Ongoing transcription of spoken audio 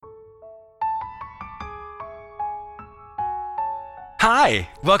Hi,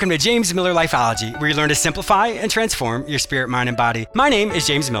 welcome to James Miller Lifeology, where you learn to simplify and transform your spirit, mind, and body. My name is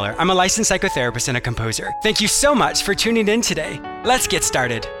James Miller. I'm a licensed psychotherapist and a composer. Thank you so much for tuning in today. Let's get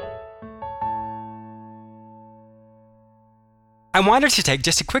started. I wanted to take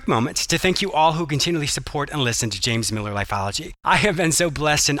just a quick moment to thank you all who continually support and listen to James Miller Lifeology. I have been so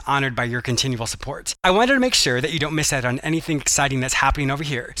blessed and honored by your continual support. I wanted to make sure that you don't miss out on anything exciting that's happening over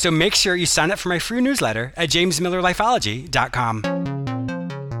here. So make sure you sign up for my free newsletter at jamesmillerlifeology.com.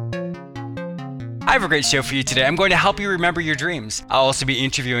 I have a great show for you today. I'm going to help you remember your dreams. I'll also be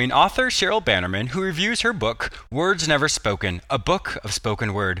interviewing author Cheryl Bannerman, who reviews her book, Words Never Spoken, a book of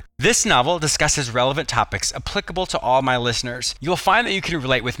spoken word. This novel discusses relevant topics applicable to all my listeners. You'll find that you can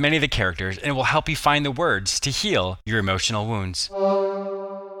relate with many of the characters, and it will help you find the words to heal your emotional wounds.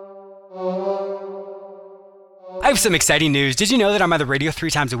 I have some exciting news. Did you know that I'm on the radio 3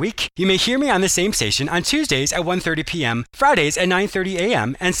 times a week? You may hear me on the same station on Tuesdays at 1:30 p.m., Fridays at 9:30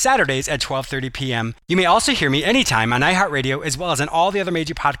 a.m., and Saturdays at 12:30 p.m. You may also hear me anytime on iHeartRadio as well as on all the other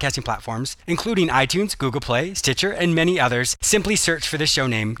major podcasting platforms, including iTunes, Google Play, Stitcher, and many others. Simply search for the show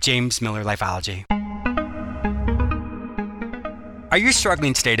name, James Miller Lifeology. Are you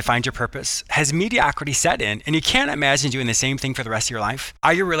struggling today to find your purpose? Has mediocrity set in and you can't imagine doing the same thing for the rest of your life?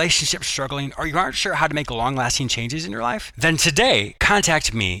 Are your relationships struggling or you aren't sure how to make long-lasting changes in your life? Then today,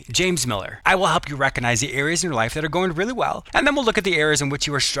 contact me, James Miller. I will help you recognize the areas in your life that are going really well, and then we'll look at the areas in which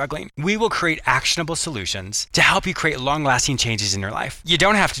you are struggling. We will create actionable solutions to help you create long-lasting changes in your life. You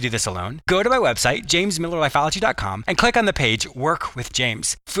don't have to do this alone. Go to my website, jamesmillerlifeology.com, and click on the page, Work with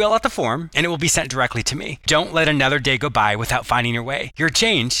James. Fill out the form, and it will be sent directly to me. Don't let another day go by without finding your way. Your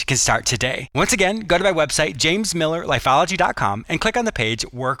change can start today. Once again, go to my website, jamesmillerlifeology.com, and click on the page,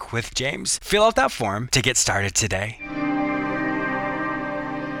 Work with James. Fill out that form to get started today.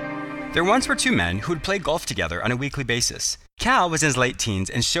 There once were 2 men who would play golf together on a weekly basis. Cal was in his late teens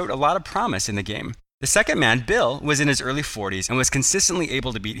and showed a lot of promise in the game. The second man, Bill, was in his early 40s and was consistently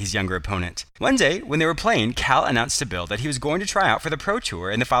able to beat his younger opponent. One day, when they were playing, Cal announced to Bill that he was going to try out for the Pro Tour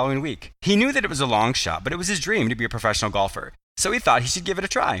in the following week. He knew that it was a long shot, but it was his dream to be a professional golfer, so he thought he should give it a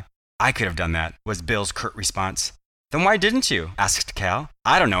try. "I could have done that," was Bill's curt response. "Then why didn't you?" asked Cal.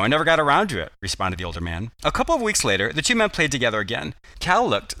 "I don't know, I never got around to it," responded the older man. A couple of weeks later, the 2 men played together again. Cal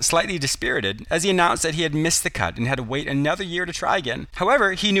looked slightly dispirited as he announced that he had missed the cut and had to wait another year to try again.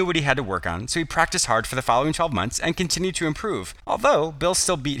 However, he knew what he had to work on, so he practiced hard for the following 12 months and continued to improve, although Bill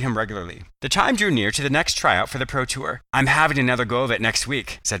still beat him regularly. The time drew near to the next tryout for the Pro Tour. "I'm having another go of it next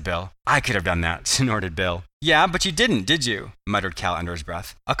week," said Bill. "I could have done that," snorted Bill. "Yeah, but you didn't, did you?" muttered Cal under his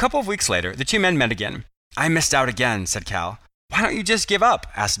breath. A couple of weeks later, the 2 men met again. "I missed out again," said Cal. "Why don't you just give up?"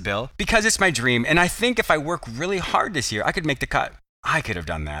 asked Bill. "Because it's my dream, and I think if I work really hard this year, I could make the cut." "I could have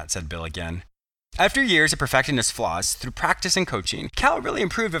done that," said Bill again. After years of perfecting his flaws through practice and coaching, Cal really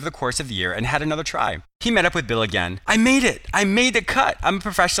improved over the course of the year and had another try. He met up with Bill again. "I made it! I made the cut! I'm a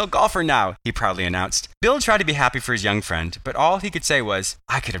professional golfer now," he proudly announced. Bill tried to be happy for his young friend, but all he could say was,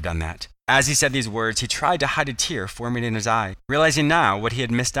 "I could have done that." As he said these words, he tried to hide a tear forming in his eye, realizing now what he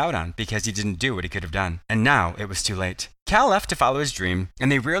had missed out on because he didn't do what he could have done. And now it was too late. Cal left to follow his dream, and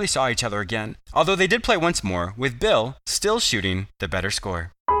they rarely saw each other again, although they did play once more, with Bill still shooting the better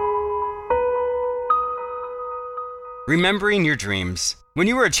score. Remembering your dreams. When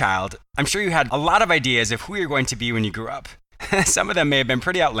you were a child, I'm sure you had a lot of ideas of who you're going to be when you grew up. Some of them may have been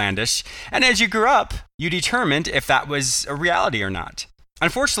pretty outlandish, and as you grew up, you determined if that was a reality or not.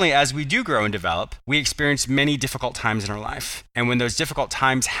 Unfortunately, as we do grow and develop, we experience many difficult times in our life. And when those difficult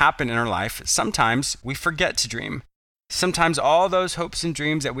times happen in our life, sometimes we forget to dream. Sometimes all those hopes and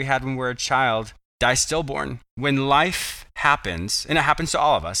dreams that we had when we were a child die stillborn. When life happens, and it happens to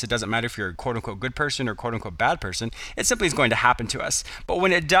all of us, it doesn't matter if you're a quote-unquote good person or quote-unquote bad person, it simply is going to happen to us. But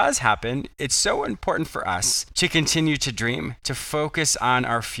when it does happen, it's so important for us to continue to dream, to focus on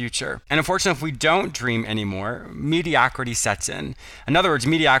our future. And unfortunately, if we don't dream anymore, mediocrity sets in. In other words,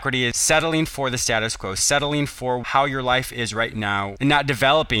 mediocrity is settling for the status quo, settling for how your life is right now, and not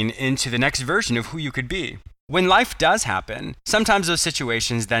developing into the next version of who you could be. When life does happen, sometimes those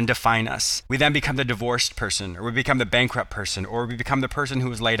situations then define us. We then become the divorced person, or we become the bankrupt person, or we become the person who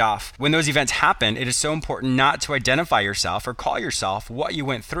was laid off. When those events happen, it is so important not to identify yourself or call yourself what you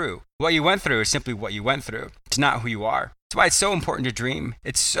went through. What you went through is simply what you went through. It's not who you are. That's why it's so important to dream.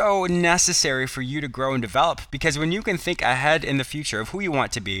 It's so necessary for you to grow and develop, because when you can think ahead in the future of who you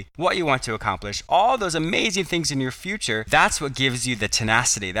want to be, what you want to accomplish, all those amazing things in your future, that's what gives you the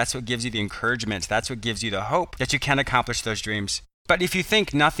tenacity. That's what gives you the encouragement. That's what gives you the hope that you can accomplish those dreams. But if you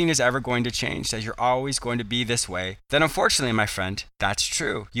think nothing is ever going to change, that you're always going to be this way, then unfortunately, my friend, that's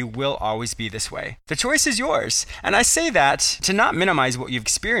true. You will always be this way. The choice is yours. And I say that to not minimize what you've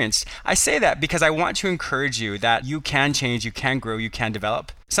experienced. I say that because I want to encourage you that you can change, you can grow, you can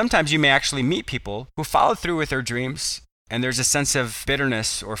develop. Sometimes you may actually meet people who follow through with their dreams, and there's a sense of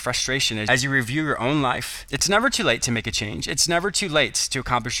bitterness or frustration as you review your own life. It's never too late to make a change. It's never too late to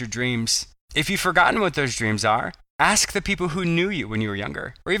accomplish your dreams. If you've forgotten what those dreams are, ask the people who knew you when you were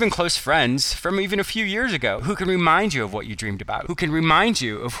younger, or even close friends from even a few years ago who can remind you of what you dreamed about, who can remind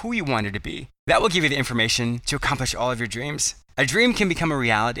you of who you wanted to be. That will give you the information to accomplish all of your dreams. A dream can become a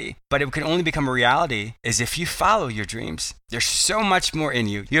reality, but it can only become a reality as if you follow your dreams. There's so much more in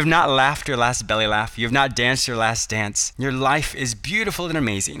you. You have not laughed your last belly laugh. You have not danced your last dance. Your life is beautiful and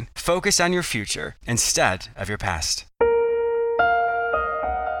amazing. Focus on your future instead of your past.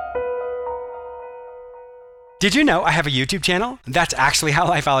 Did you know I have a YouTube channel? That's actually how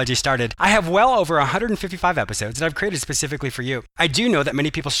Lifeology started. I have well over 155 episodes that I've created specifically for you. I do know that many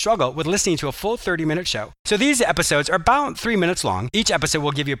people struggle with listening to a full 30-minute show. So these episodes are about 3 minutes long. Each episode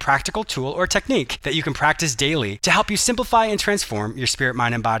will give you a practical tool or technique that you can practice daily to help you simplify and transform your spirit,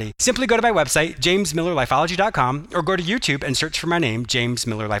 mind, and body. Simply go to my website, jamesmillerlifeology.com, or go to YouTube and search for my name, James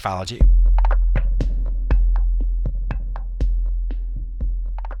Miller Lifeology.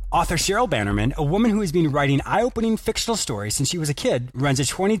 Author Cheryl Bannerman, a woman who has been writing eye-opening fictional stories since she was a kid, runs a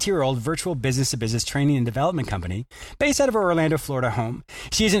 22-year-old virtual business-to-business training and development company based out of her Orlando, Florida home.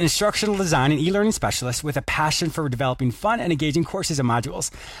 She is an instructional design and e-learning specialist with a passion for developing fun and engaging courses and modules.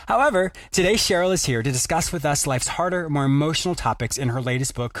 However, today Cheryl is here to discuss with us life's harder, more emotional topics in her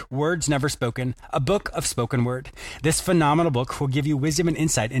latest book, Words Never Spoken, a book of spoken word. This phenomenal book will give you wisdom and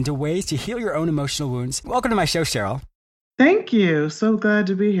insight into ways to heal your own emotional wounds. Welcome to my show, Cheryl. Thank you. So glad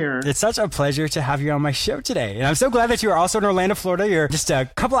to be here. It's such a pleasure to have you on my show today. And I'm so glad that you are also in Orlando, Florida. You're just a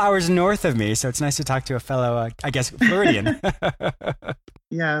couple hours north of me. So it's nice to talk to a fellow, Floridian.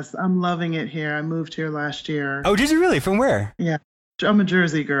 Yes, I'm loving it here. I moved here last year. Oh, did you really? From where? Yeah. I'm a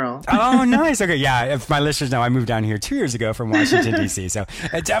Jersey girl. Oh, nice. Okay. Yeah. If my listeners know, I moved down here 2 years ago from Washington, D.C. So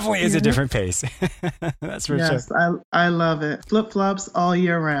it definitely is a different pace. That's for sure. Yes, I love it. Flip-flops all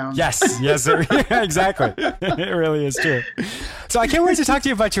year round. Yes. Yes, sir. Yeah, exactly. It really is true. So I can't wait to talk to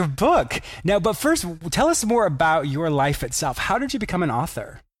you about your book. Now, but first, tell us more about your life itself. How did you become an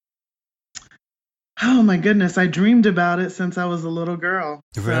author? Oh, my goodness. I dreamed about it since I was a little girl.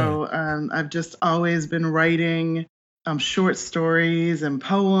 Really? So I've just always been writing short stories and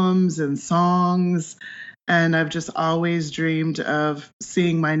poems and songs. And I've just always dreamed of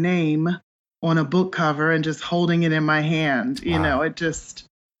seeing my name on a book cover and just holding it in my hand. Wow. You know, it just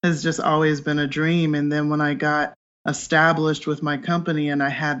has just always been a dream. And then when I got established with my company and I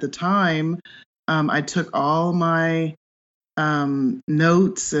had the time, I took all my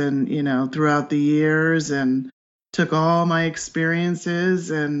notes and, throughout the years and took all my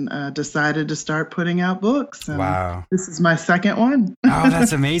experiences and decided to start putting out books. And wow. This is my second one. Oh,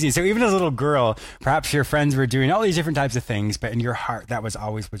 that's amazing. So even as a little girl, perhaps your friends were doing all these different types of things, but in your heart, that was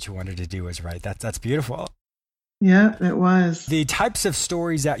always what you wanted to do, was write. That's beautiful. Yeah, it was. The types of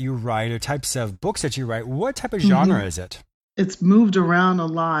stories that you write or types of books that you write, what type of genre is it? It's moved around a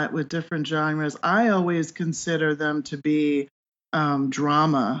lot with different genres. I always consider them to be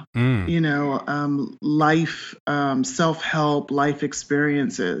drama, life, self-help, life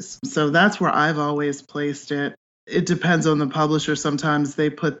experiences. So that's where I've always placed it. It depends on the publisher. Sometimes they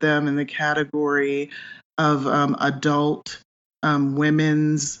put them in the category of adult,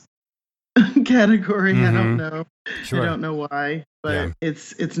 women's category. I don't know. Sure. I don't know why, but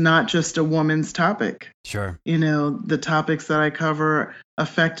it's not just a woman's topic. Sure. The topics that I cover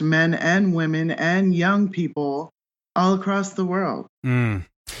affect men and women and young people all across the world. And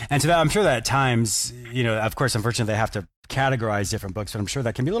so that, I'm sure that at times, of course, unfortunately, they have to categorize different books, but I'm sure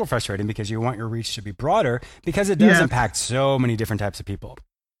that can be a little frustrating because you want your reach to be broader because it does impact so many different types of people.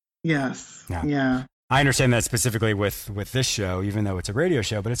 Yes. Yeah. I understand that specifically with this show, even though it's a radio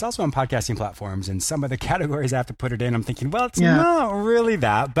show, but it's also on podcasting platforms. And some of the categories I have to put it in, I'm thinking, well, it's not really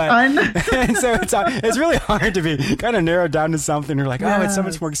that. But I know. And so it's really hard to be kind of narrowed down to something. You're like, oh, it's so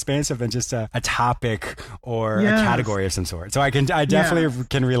much more expansive than just a topic or a category of some sort. So I definitely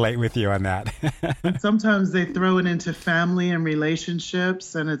can relate with you on that. Sometimes they throw it into family and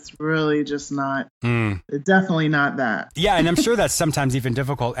relationships, and it's really just not, it's definitely not that. Yeah, and I'm sure that's sometimes even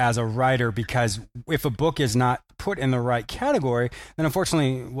difficult as a writer because if a book is not put in the right category, then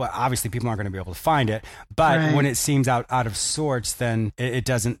unfortunately, well, obviously people aren't going to be able to find it. But when it seems out of sorts, then it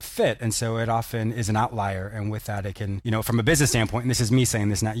doesn't fit. And so it often is an outlier. And with that, it can, from a business standpoint, and this is me saying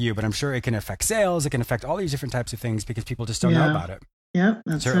this, not you, but I'm sure it can affect sales. It can affect all these different types of things because people just don't know about it. Yeah,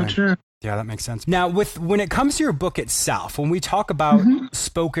 that's so true. Yeah, that makes sense. Now, when it comes to your book itself, when we talk about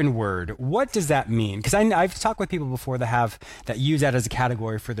spoken word, what does that mean? Because I've talked with people before that use that as a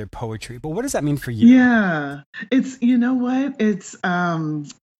category for their poetry. But what does that mean for you? Yeah, it's, you know what? It's,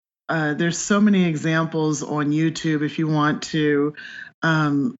 there's so many examples on YouTube if you want to.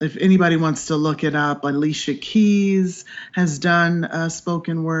 If anybody wants to look it up, Alicia Keys has done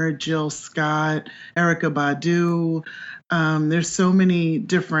spoken word, Jill Scott, Erykah Badu. There's so many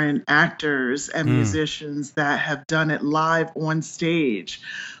different actors and musicians that have done it live on stage.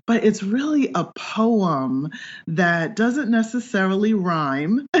 But it's really a poem that doesn't necessarily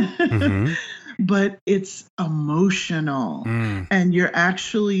rhyme, but it's emotional. And you're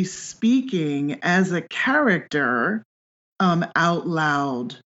actually speaking as a character out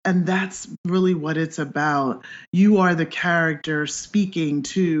loud. And that's really what it's about. You are the character speaking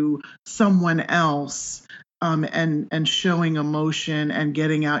to someone else. And showing emotion and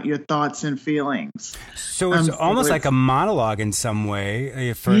getting out your thoughts and feelings. So it's almost like a monologue in some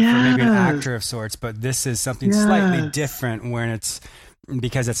way for maybe an actor of sorts, but this is something slightly different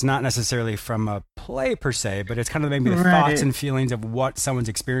because it's not necessarily from a play per se, but it's kind of maybe the thoughts and feelings of what someone's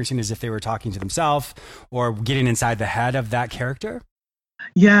experiencing as if they were talking to themselves or getting inside the head of that character.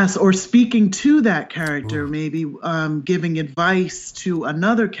 Yes, or speaking to that character, maybe giving advice to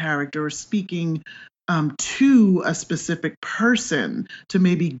another character or speaking to a specific person to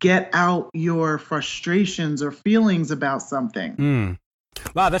maybe get out your frustrations or feelings about something.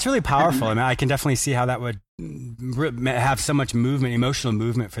 Wow, that's really powerful. I mean, I can definitely see how that would have so much movement, emotional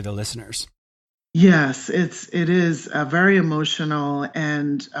movement for the listeners. Yes, it is very emotional.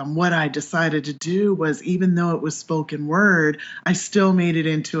 And what I decided to do was, even though it was spoken word, I still made it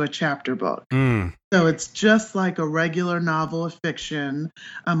into a chapter book. So it's just like a regular novel of fiction.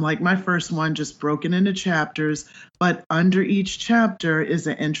 Like my first one, just broken into chapters. But under each chapter is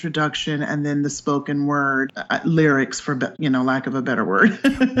an introduction and then the spoken word lyrics, for lack of a better word.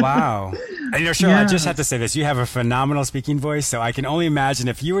 Wow. And Cheryl, I just have to say this. You have a phenomenal speaking voice, so I can only imagine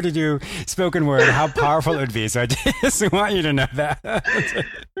if you were to do spoken word, how powerful it would be. So I just want you to know that.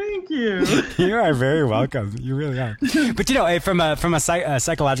 Thank you. You are very welcome. You really are. But, from a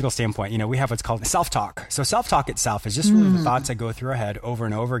psychological standpoint, we have what's called self-talk. So self-talk itself is just really the thoughts that go through our head over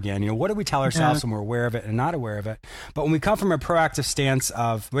and over again. What do we tell ourselves when we're aware of it and not aware of it? But when we come from a proactive stance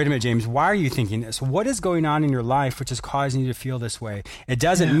of, wait a minute, James, why are you thinking this? What is going on in your life which is causing you to feel this way? It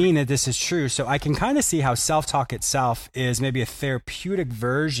doesn't mean that this is true. So I can kind of see how self-talk itself is maybe a therapeutic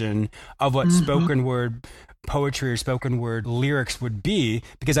version of what spoken word poetry or spoken word lyrics would be,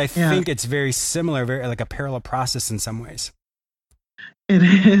 because I think it's very similar, very like a parallel process in some ways. It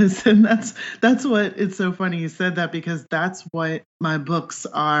is. And that's what, it's so funny you said that, because that's what my books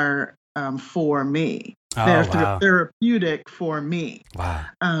are for me. They're therapeutic for me. Wow.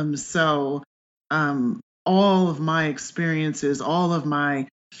 So all of my experiences, all of my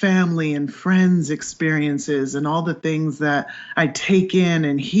family and friends' experiences, and all the things that I take in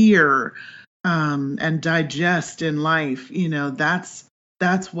and hear and digest in life,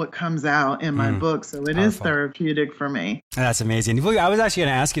 that's what comes out in my book. So it is therapeutic for me. That's amazing. I was actually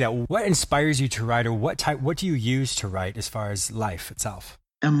going to ask you that. What inspires you to write, or what do you use to write as far as life itself?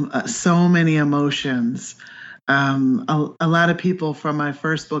 So many emotions. A lot of people from my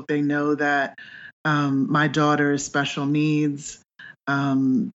first book, they know that my daughter is special needs.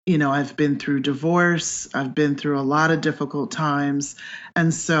 I've been through divorce. I've been through a lot of difficult times.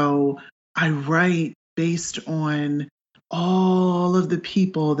 And so I write based on all of the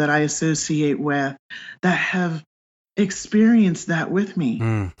people that I associate with that have experienced that with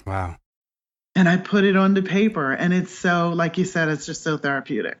me. Wow. And I put it on the paper, and it's so, like you said, it's just so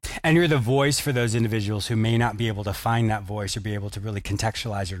therapeutic. And you're the voice for those individuals who may not be able to find that voice or be able to really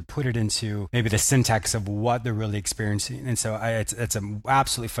contextualize or put it into maybe the syntax of what they're really experiencing. And so it's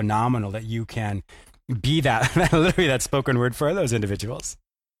absolutely phenomenal that you can be that, literally that spoken word for those individuals.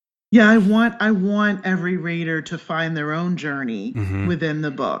 Yeah, I want every reader to find their own journey within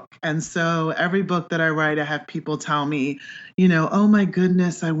the book. And so every book that I write, I have people tell me, oh my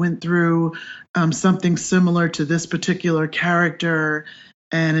goodness, I went through something similar to this particular character.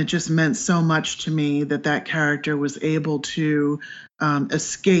 And it just meant so much to me that character was able to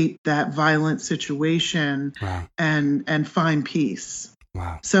escape that violent situation and find peace.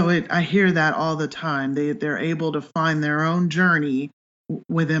 Wow. So I hear that all the time. They're able to find their own journey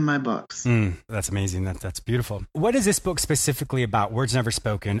within my books. That's amazing. That's beautiful. What is this book specifically about? Words Never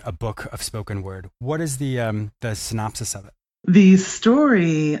Spoken, a book of spoken word. What is the synopsis of it? The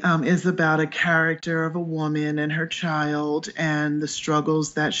story is about a character of a woman and her child and the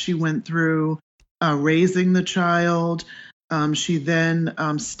struggles that she went through raising the child. She then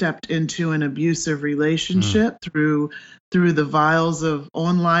stepped into an abusive relationship through the vials of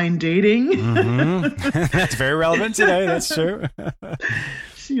online dating. That's very relevant today. That's true.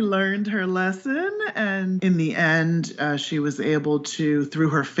 She learned her lesson, and in the end, she was able to, through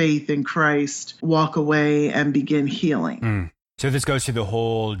her faith in Christ, walk away and begin healing. So this goes through the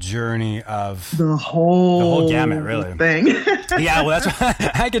whole journey of the whole gamut, really. Thing. Yeah, well, that's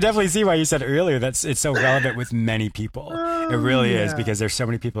I could definitely see why you said earlier. It's so relevant with many people. It really is, because there's so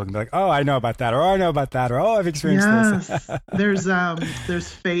many people who can be like, oh, I know about that, or oh, I know about that, or oh, I've experienced this. There's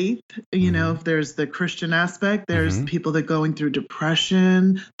faith. There's the Christian aspect. There's people that are going through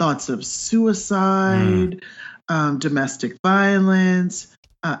depression, thoughts of suicide, domestic violence.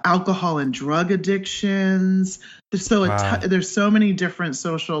 Alcohol and drug addictions. There's so many different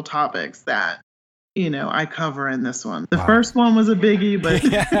social topics that I cover in this one. The first one was a biggie, but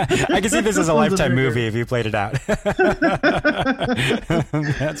I can see this as a Lifetime movie if you played it out.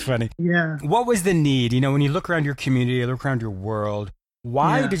 That's funny. Yeah. What was the need? When you look around your community, look around your world,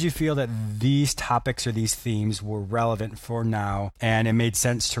 why did you feel that these topics or these themes were relevant for now and it made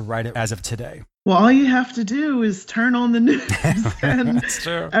sense to write it as of today? Well, all you have to do is turn on the news and That's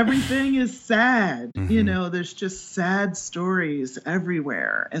true. Everything is sad. There's just sad stories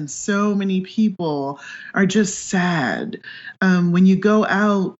everywhere. And so many people are just sad. When you go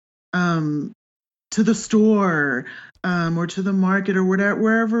out to the store or to the market or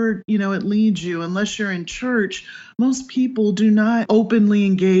wherever, it leads you, unless you're in church, most people do not openly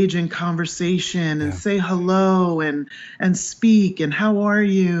engage in conversation and say hello and speak and how are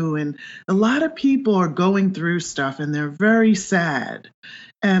you? And a lot of people are going through stuff and they're very sad.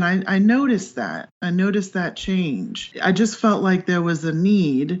 And I noticed that. I noticed that change. I just felt like there was a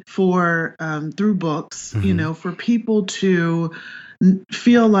need for, through books, for people to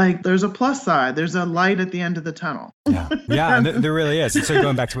feel like there's a plus side, there's a light at the end of the tunnel. Yeah, and there really is. And so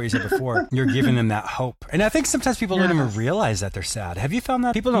going back to what you said before, you're giving them that hope. And I think sometimes people don't even realize that they're sad. Have you found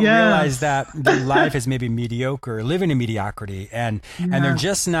that? People don't realize that their life is maybe mediocre, living in mediocrity, and they're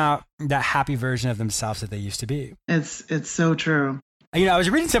just not that happy version of themselves that they used to be. It's so true. I was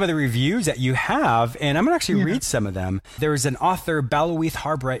reading some of the reviews that you have, and I'm going to actually read some of them. There was an author, Bellaweath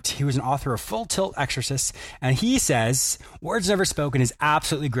Harbright. He was an author of Full Tilt Exorcist, and he says, Words Never Spoken is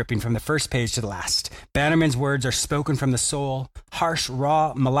absolutely gripping from the first page to the last. Bannerman's words are spoken from the soul, harsh,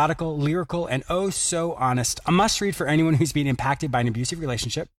 raw, melodical, lyrical, and oh so honest. A must-read for anyone who's been impacted by an abusive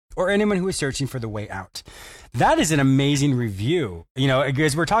relationship or anyone who is searching for the way out. That is an amazing review,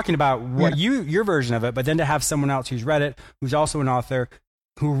 because we're talking about what your version of it, but then to have someone else who's read it, who's also an author,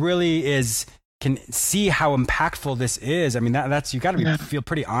 who really can see how impactful this is. I mean, that's you got to feel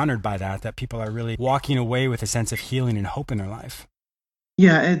pretty honored by that people are really walking away with a sense of healing and hope in their life.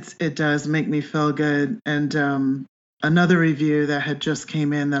 Yeah, it does make me feel good. And another review that had just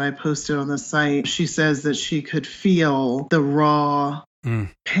came in that I posted on the site, she says that she could feel the raw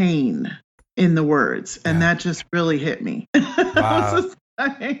pain in the words. And that just really hit me. Wow.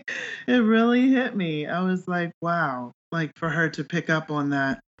 It really hit me. I was like, wow. Like, for her to pick up on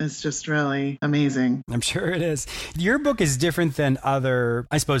that is just really amazing. I'm sure it is. Your book is different than other,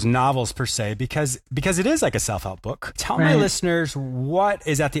 I suppose, novels per se, because it is like a self-help book. Tell my listeners what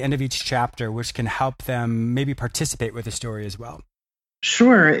is at the end of each chapter, which can help them maybe participate with the story as well.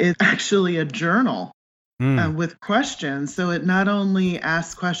 Sure. It's actually a journal. With questions. So it not only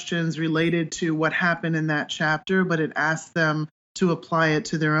asks questions related to what happened in that chapter, but it asks them to apply it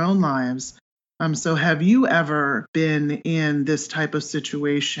to their own lives. So have you ever been in this type of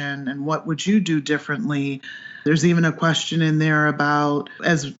situation, and what would you do differently? There's even a question in there about,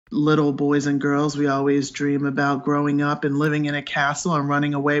 as little boys and girls, we always dream about growing up and living in a castle and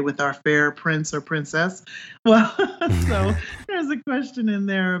running away with our fair prince or princess. Well, so there's a question in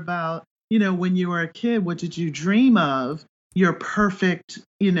there about, when you were a kid, what did you dream of your perfect,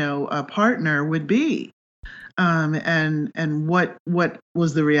 partner would be? And what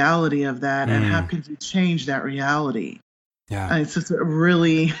was the reality of that, and how could you change that reality? Yeah, it's just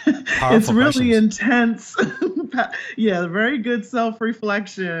really, it's really intense. Very good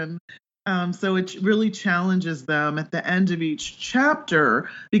self-reflection. So it really challenges them at the end of each chapter,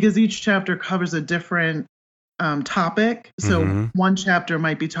 because each chapter covers a different topic. So Mm-hmm. one chapter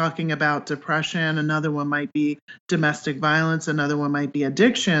might be talking about depression, another one might be domestic violence, another one might be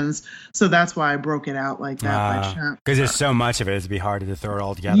addictions. So that's why I broke it out like that by Because there's chapter. so much of it, it'd be hard to throw it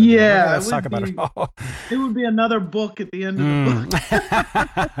all together. Be like, okay, Yeah, let's talk about it all. it would be another book at the end of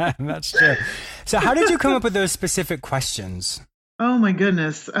the book. That's true. So how did you come up with those specific questions? Oh my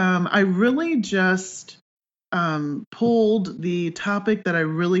goodness. I really just pulled the topic that I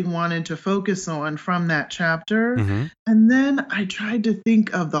really wanted to focus on from that chapter. Mm-hmm. And then I tried to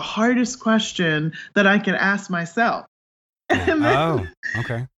think of the hardest question that I could ask myself. And, Oh,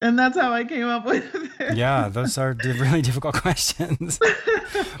 okay. and that's how I came up with it. Yeah, those are really difficult questions.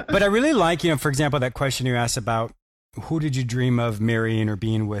 But I really like, for example, that question you asked about who did you dream of marrying or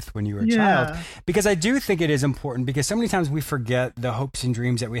being with when you were a child? Because I do think it is important because so many times we forget the hopes and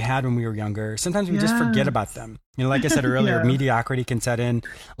dreams that we had when we were younger. Sometimes we just forget about them. Like I said earlier, mediocrity can set in,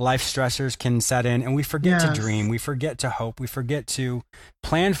 life stressors can set in, and we forget to dream. We forget to hope. We forget to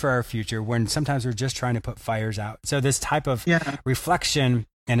plan for our future when sometimes we're just trying to put fires out. So this type of reflection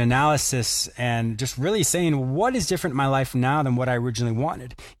and analysis and just really saying what is different in my life now than what I originally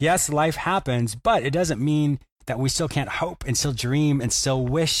wanted. Yes, life happens, but it doesn't mean that we still can't hope and still dream and still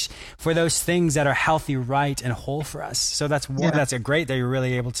wish for those things that are healthy, right, and whole for us. So that's a great that you're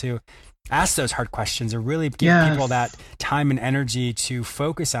really able to ask those hard questions or really give people that time and energy to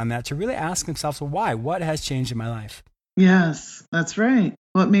focus on that, to really ask themselves, well, why? What has changed in my life? Yes, that's right.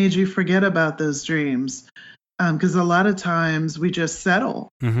 What made you forget about those dreams? Because a lot of times we just settle.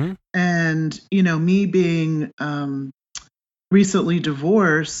 Mm-hmm. And, me being recently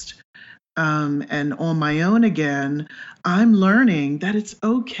divorced, and on my own again, I'm learning that it's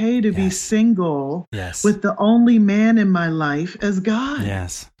okay to be single with the only man in my life as God.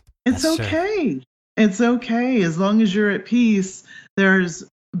 Yes. It's okay. True. It's okay. As long as you're at peace, there's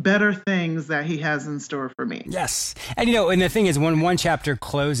better things that he has in store for me. Yes. And and the thing is, when one chapter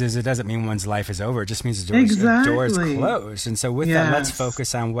closes, it doesn't mean one's life is over. It just means the door is closed. And so with that, let's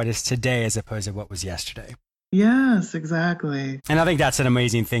focus on what is today as opposed to what was yesterday. Yes, exactly. And I think that's an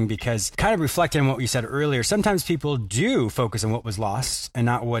amazing thing because kind of reflecting on what you said earlier, sometimes people do focus on what was lost and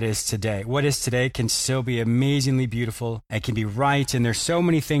not what is today. What is today can still be amazingly beautiful. It can be right. And there's so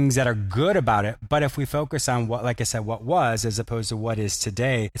many things that are good about it. But if we focus on what, like I said, what was as opposed to what is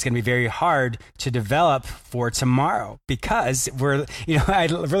today, it's going to be very hard to develop for tomorrow because I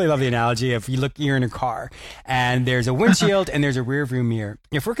really love the analogy of you're in a car and there's a windshield and there's a rear view mirror.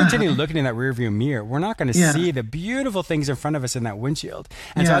 If we're continuing looking in that rear view mirror, we're not going to see the beautiful things in front of us in that windshield.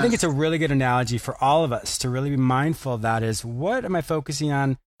 And so I think it's a really good analogy for all of us to really be mindful of that is what am I focusing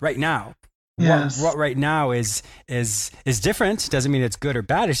on right now? Yes. What right now is different. Doesn't mean it's good or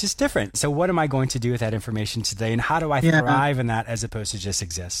bad. It's just different. So what am I going to do with that information today? And how do I thrive in that as opposed to just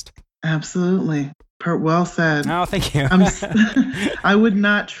exist? Absolutely. Well said. Oh, thank you. I would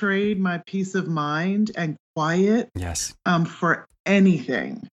not trade my peace of mind and quiet for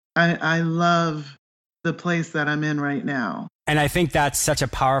anything. I love the place that I'm in right now. And I think that's such a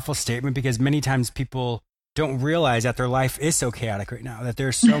powerful statement because many times people don't realize that their life is so chaotic right now, that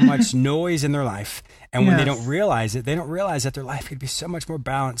there's so much noise in their life. And when they don't realize it, they don't realize that their life could be so much more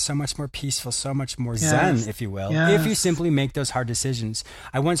balanced, so much more peaceful, so much more zen, if you will, if you simply make those hard decisions.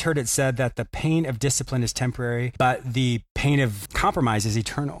 I once heard it said that the pain of discipline is temporary, but the pain of compromise is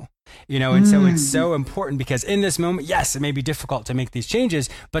eternal. And so it's so important because in this moment, yes, it may be difficult to make these changes,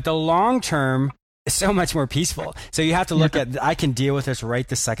 but the long term is so much more peaceful. So you have to look at, I can deal with this right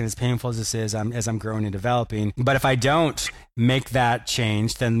this second, as painful as this is, as I'm growing and developing. But if I don't make that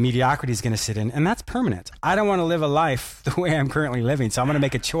change, then mediocrity is going to sit in, and that's permanent. I don't want to live a life the way I'm currently living. So I'm going to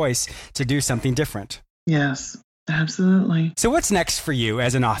make a choice to do something different. Yes, absolutely. So what's next for you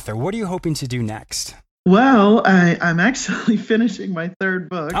as an author? What are you hoping to do next? Well, I'm actually finishing my third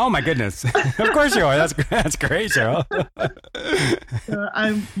book. Oh my goodness! Of course you are. That's great, Cheryl.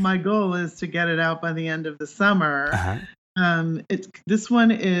 My goal is to get it out by the end of the summer. This one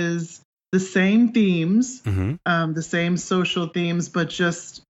is the same themes, the same social themes, but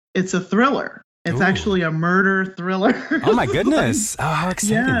just it's a thriller. It's actually a murder thriller. Oh my goodness! Oh, how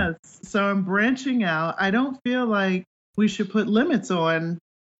exciting! Yes. So I'm branching out. I don't feel like we should put limits on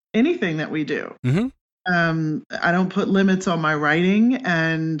anything that we do. I don't put limits on my writing.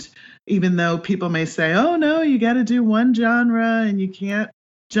 And even though people may say, oh, no, you got to do one genre and you can't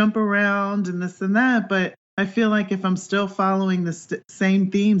jump around and this and that. But I feel like if I'm still following the same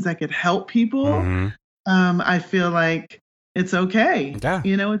themes that could help people, I feel like it's okay. Yeah.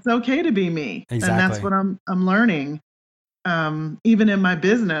 It's okay to be me. Exactly. And that's what I'm learning. Even in my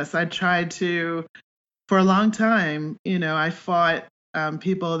business, I tried to, for a long time, I fought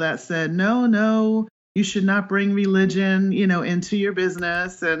people that said, no, you should not bring religion, into your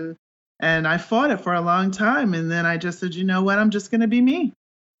business. And I fought it for a long time. And then I just said, you know what, I'm just going to be me.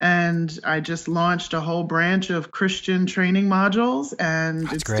 And I just launched a whole branch of Christian training modules, and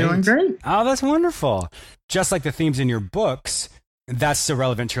it's doing great. Oh, that's wonderful. Just like the themes in your books, that's so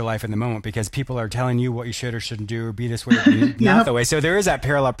relevant to your life in the moment because people are telling you what you should or shouldn't do or be this way or be not the way. So there is that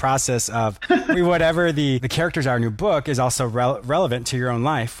parallel process of whatever the characters are in your book is also relevant to your own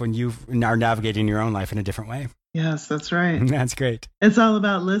life when you are navigating your own life in a different way. Yes, that's right. That's great. It's all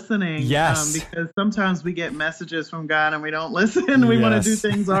about listening. Yes. Because sometimes we get messages from God and we don't listen. We want to do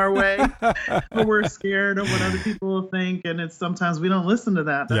things our way, but we're scared of what other people will think. And it's sometimes we don't listen to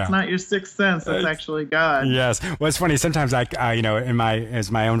that. That's not your sixth sense. That's actually God. Yes. Well, it's funny. Sometimes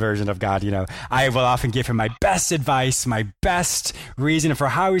as my own version of God, I will often give him my best advice, my best reason for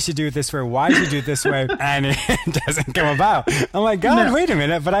how we should do it this way, why we should do it this way. And it doesn't come about. I'm like, God, wait a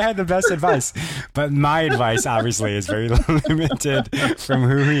minute. But I had the best advice. But my advice obviously is very limited from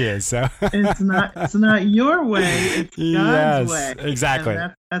who he is. So it's not your way, it's God's way. Exactly.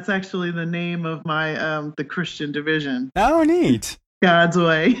 And that's actually the name of my the Christian division. Oh, neat. God's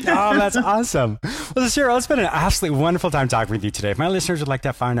way. Oh, that's awesome. Well, Cheryl, it's been an absolutely wonderful time talking with you today. If my listeners would like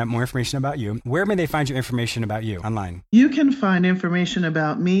to find out more information about you, where may they find your information about you online? You can find information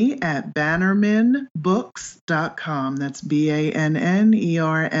about me at bannermanbooks.com. That's BANNERMAN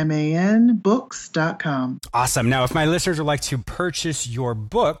books.com. Awesome. Now, if my listeners would like to purchase your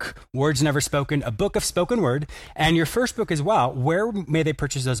book, Words Never Spoken, a book of spoken word, and your first book as well, where may they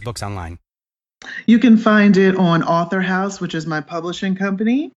purchase those books online? You can find it on Author House, which is my publishing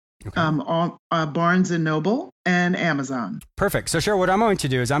company, on Barnes & Noble, and Amazon. Perfect. So, Cheryl, what I'm going to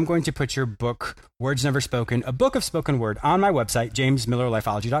do is I'm going to put your book, Words Never Spoken, a book of spoken word, on my website,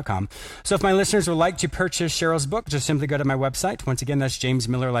 jamesmillerlifeology.com. So if my listeners would like to purchase Cheryl's book, just simply go to my website. Once again, that's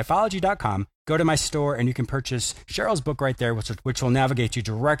jamesmillerlifeology.com. Go to my store and you can purchase Cheryl's book right there, which will navigate you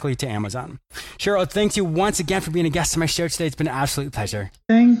directly to Amazon. Cheryl, thank you once again for being a guest on my show today. It's been an absolute pleasure.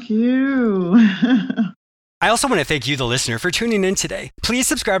 Thank you. I also want to thank you, the listener, for tuning in today. Please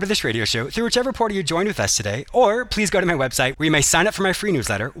subscribe to this radio show through whichever portal you joined with us today, or please go to my website where you may sign up for my free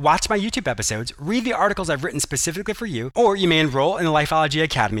newsletter, watch my YouTube episodes, read the articles I've written specifically for you, or you may enroll in the Lifeology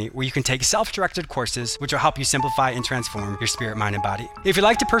Academy where you can take self-directed courses which will help you simplify and transform your spirit, mind, and body. If you'd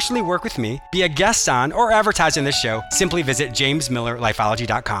like to personally work with me, be a guest on, or advertise on this show, simply visit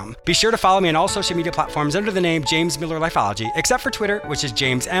jamesmillerlifeology.com. Be sure to follow me on all social media platforms under the name James Miller Lifeology, except for Twitter, which is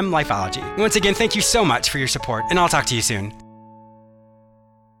James M. Lifeology. Once again, thank you so much for your support, and I'll talk to you soon.